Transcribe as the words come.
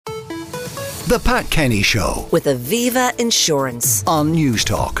The Pat Kenny Show with Aviva Insurance on News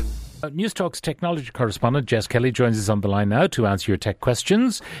Talk. News Talk's technology correspondent Jess Kelly joins us on the line now to answer your tech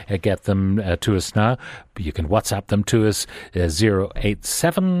questions. Get them to us now. You can WhatsApp them to us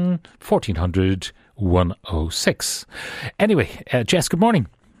 087 1400 106. Anyway, Jess, good morning.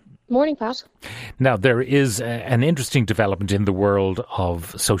 Morning, Pat. Now, there is an interesting development in the world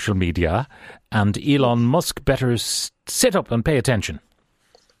of social media, and Elon Musk better sit up and pay attention.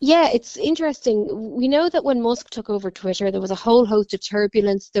 Yeah, it's interesting. We know that when Musk took over Twitter, there was a whole host of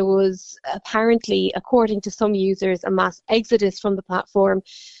turbulence. There was apparently, according to some users, a mass exodus from the platform.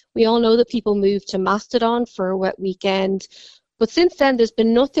 We all know that people moved to Mastodon for a wet weekend. But since then, there's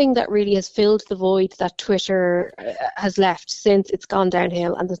been nothing that really has filled the void that Twitter has left since it's gone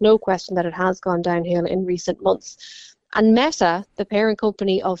downhill. And there's no question that it has gone downhill in recent months. And Meta, the parent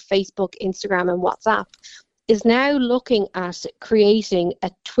company of Facebook, Instagram and WhatsApp, is now looking at creating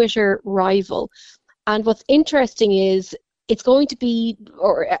a Twitter rival. And what's interesting is it's going to be,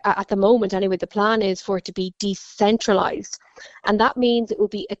 or at the moment anyway, the plan is for it to be decentralized. And that means it will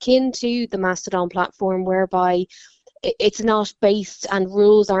be akin to the Mastodon platform, whereby it's not based and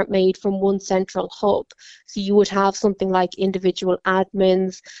rules aren't made from one central hub. So you would have something like individual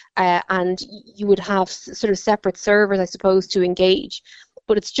admins and you would have sort of separate servers, I suppose, to engage.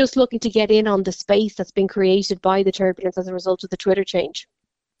 But it's just looking to get in on the space that's been created by the turbulence as a result of the Twitter change.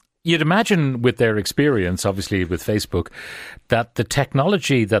 You'd imagine with their experience, obviously with Facebook, that the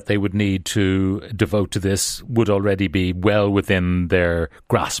technology that they would need to devote to this would already be well within their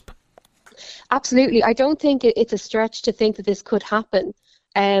grasp. Absolutely. I don't think it's a stretch to think that this could happen.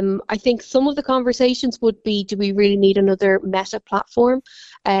 I think some of the conversations would be, do we really need another Meta platform?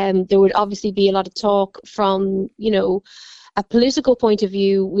 There would obviously be a lot of talk from, a political point of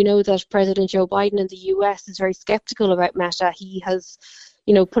view. We know that President Joe Biden in the US is very skeptical about Meta. He has,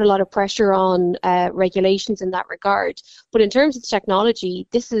 put a lot of pressure on regulations in that regard. But in terms of technology,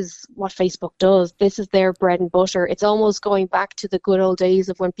 this is what Facebook does. This is their bread and butter. It's almost going back to the good old days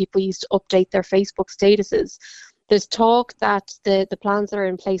of when people used to update their Facebook statuses. There's talk that the plans that are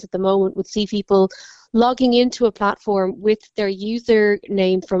in place at the moment would see people logging into a platform with their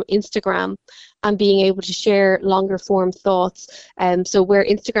username from Instagram and being able to share longer form thoughts. So where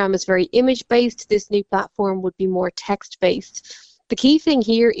Instagram is very image based, this new platform would be more text based. The key thing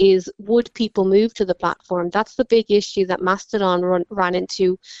here is, would people move to the platform? That's the big issue that Mastodon ran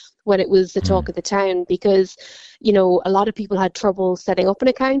into when it was the talk of the town, because, a lot of people had trouble setting up an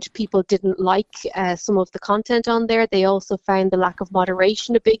account. People didn't like some of the content on there. They also found the lack of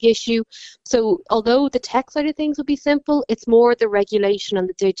moderation a big issue. So although the tech side of things would be simple, it's more the regulation and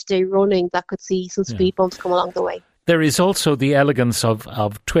the day-to-day running that could see some speed bumps come along the way. There is also the elegance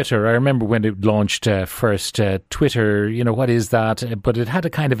of Twitter. I remember when it launched first, Twitter, what is that? But it had a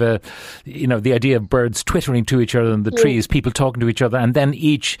kind of the idea of birds twittering to each other in the trees, people talking to each other, and then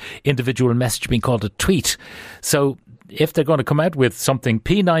each individual message being called a tweet. So if they're going to come out with something,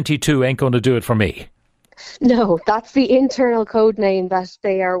 P92 ain't going to do it for me. No, that's the internal code name that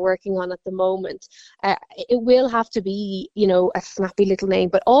they are working on at the moment. It will have to be, a snappy little name,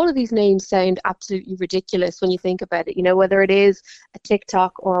 but all of these names sound absolutely ridiculous when you think about it, whether it is a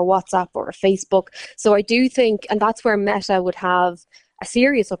TikTok or a WhatsApp or a Facebook. So I do think, and that's where Meta would have a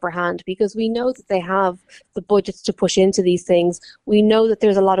serious upper hand, because we know that they have the budgets to push into these things. We know that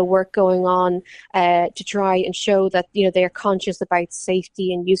there's a lot of work going on to try and show that they are conscious about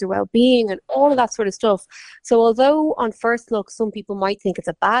safety and user well-being and all of that sort of stuff. So although on first look some people might think it's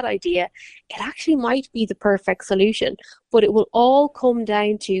a bad idea, it actually might be the perfect solution. But it will all come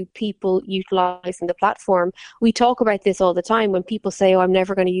down to people utilising the platform. We talk about this all the time when people say, I'm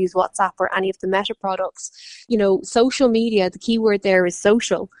never going to use WhatsApp or any of the Meta products. Social media, the key word there is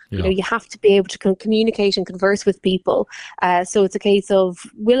social. Yeah. You have to be able to communicate and converse with people. So it's a case of,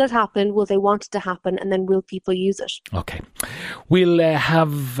 will it happen? Will they want it to happen? And then will people use it? Okay. We'll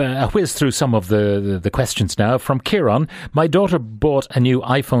have a whiz through some of the questions now. From Kieran, my daughter bought a new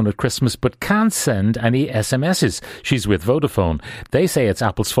iPhone at Christmas but can't send any SMSs. She's with Vodafone. They say it's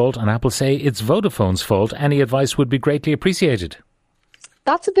Apple's fault and Apple say it's Vodafone's fault. Any advice would be greatly appreciated.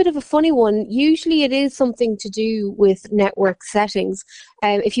 That's a bit of a funny one. Usually it is something to do with network settings.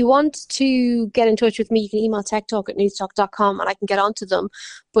 If you want to get in touch with me, you can email techtalk@newstalk.com and I can get onto them.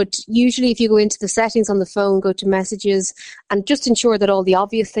 But usually if you go into the settings on the phone, go to messages and just ensure that all the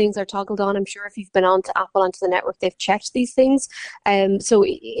obvious things are toggled on. I'm sure if you've been on to Apple, onto the network, they've checked these things. So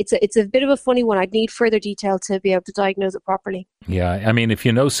it's a bit of a funny one. I'd need further detail to be able to diagnose it properly. Yeah, I mean, if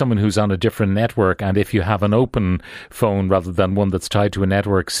you know someone who's on a different network and if you have an open phone rather than one that's tied to a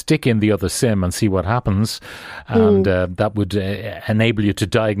network, stick in the other SIM and see what happens. And that would enable you you to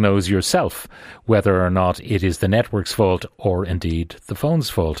diagnose yourself whether or not it is the network's fault or indeed the phone's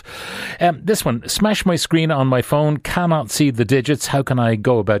fault. This one, smash my screen on my phone, cannot see the digits. How can I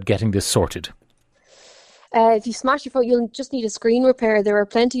go about getting this sorted? If you smash your phone, you'll just need a screen repair. There are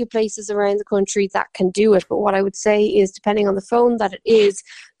plenty of places around the country that can do it. But what I would say is, depending on the phone that it is,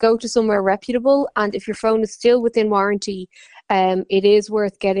 go to somewhere reputable. And if your phone is still within warranty, it is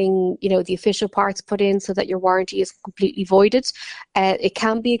worth getting, the official parts put in so that your warranty is completely voided. It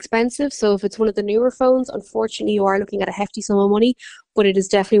can be expensive. So if it's one of the newer phones, unfortunately, you are looking at a hefty sum of money. But it is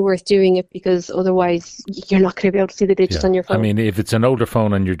definitely worth doing it, because otherwise you're not going to be able to see the digits on your phone. I mean, if it's an older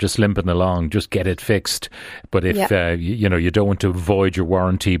phone and you're just limping along, just get it fixed. But if, you don't want to void your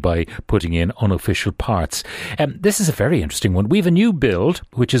warranty by putting in unofficial parts. This is a very interesting one. We have a new build,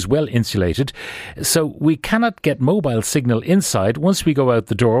 which is well insulated. So we cannot get mobile signal inside. Once we go out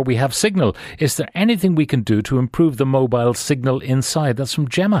the door, we have signal. Is there anything we can do to improve the mobile signal inside? That's from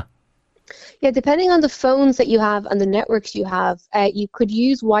Gemma. Yeah, depending on the phones that you have and the networks you have, you could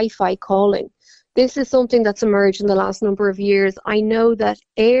use Wi-Fi calling. This is something that's emerged in the last number of years. I know that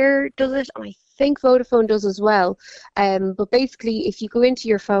Air does it, and I think Vodafone does as well. But basically, if you go into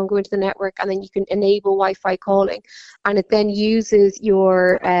your phone, go into the network, and then you can enable Wi-Fi calling, and it then uses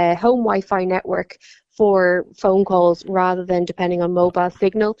your home Wi-Fi network for phone calls rather than depending on mobile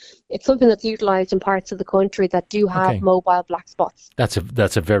signal. It's something that's utilised in parts of the country that do have mobile black spots. That's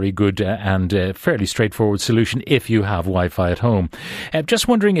a very good and fairly straightforward solution if you have Wi-Fi at home. Just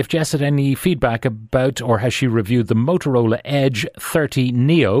wondering if Jess had any feedback about, or has she reviewed the Motorola Edge 30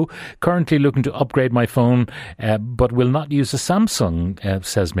 Neo? Currently looking to upgrade my phone, but will not use a Samsung,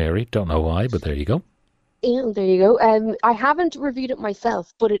 says Mary. Don't know why, but there you go. Yeah, there you go. I haven't reviewed it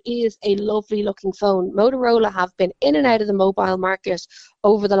myself, but it is a lovely looking phone. Motorola have been in and out of the mobile market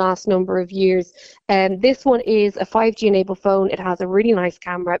over the last number of years. This one is a 5G enabled phone. It has a really nice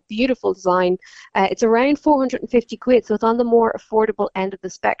camera, beautiful design. It's around 450 quid, so it's on the more affordable end of the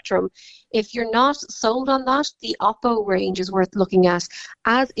spectrum. If you're not sold on that, the Oppo range is worth looking at,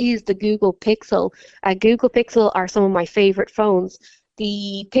 as is the Google Pixel. Google Pixel are some of my favourite phones.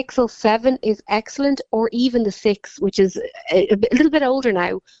 The Pixel 7 is excellent, or even the 6, which is a little bit older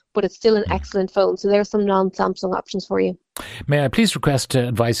now, but it's still an excellent phone. So there are some non-Samsung options for you. May I please request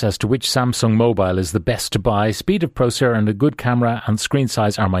advice as to which Samsung mobile is the best to buy? Speed of processor and a good camera and screen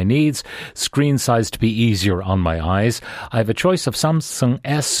size are my needs. Screen size to be easier on my eyes. I have a choice of Samsung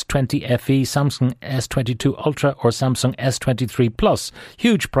S20 FE, Samsung S22 Ultra or Samsung S23 Plus.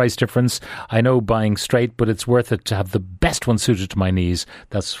 Huge price difference. I know buying straight, but it's worth it to have the best one suited to my needs.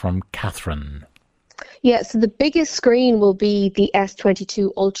 That's from Catherine. Yeah, so the biggest screen will be the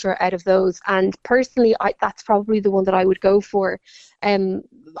S22 Ultra out of those, and personally, that's probably the one that I would go for.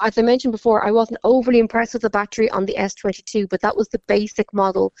 As I mentioned before, I wasn't overly impressed with the battery on the S22, but that was the basic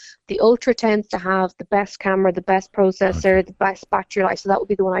model. The Ultra tends to have the best camera, the best processor, the best battery life, so that would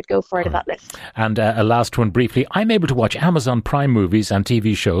be the one I'd go for out of that list. And a last one briefly, I'm able to watch Amazon Prime movies and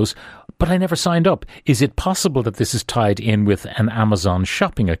TV shows, but I never signed up. Is it possible that this is tied in with an Amazon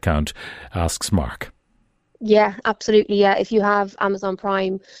shopping account? Asks Mark. Yeah, absolutely. Yeah, if you have Amazon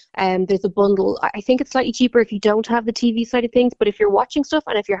Prime, there's a bundle. I think it's slightly cheaper if you don't have the TV side of things, but if you're watching stuff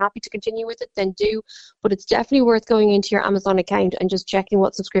and if you're happy to continue with it, then do. But it's definitely worth going into your Amazon account and just checking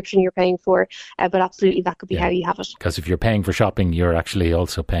what subscription you're paying for. But absolutely, that could be how you have it. Because if you're paying for shopping, you're actually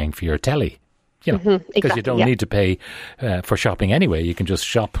also paying for your telly. Because you don't need to pay for shopping anyway. You can just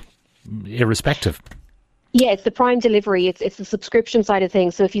shop irrespective. Yeah, it's the Prime delivery. It's the subscription side of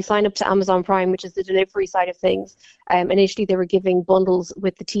things. So if you sign up to Amazon Prime, which is the delivery side of things, initially they were giving bundles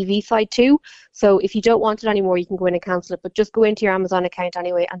with the TV side too. So if you don't want it anymore, you can go in and cancel it. But just go into your Amazon account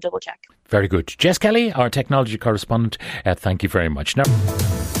anyway and double check. Very good. Jess Kelly, our technology correspondent, thank you very much. Now,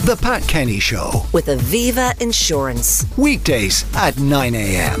 The Pat Kenny Show. With Aviva Insurance. Weekdays at 9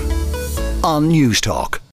 a.m. on News Talk.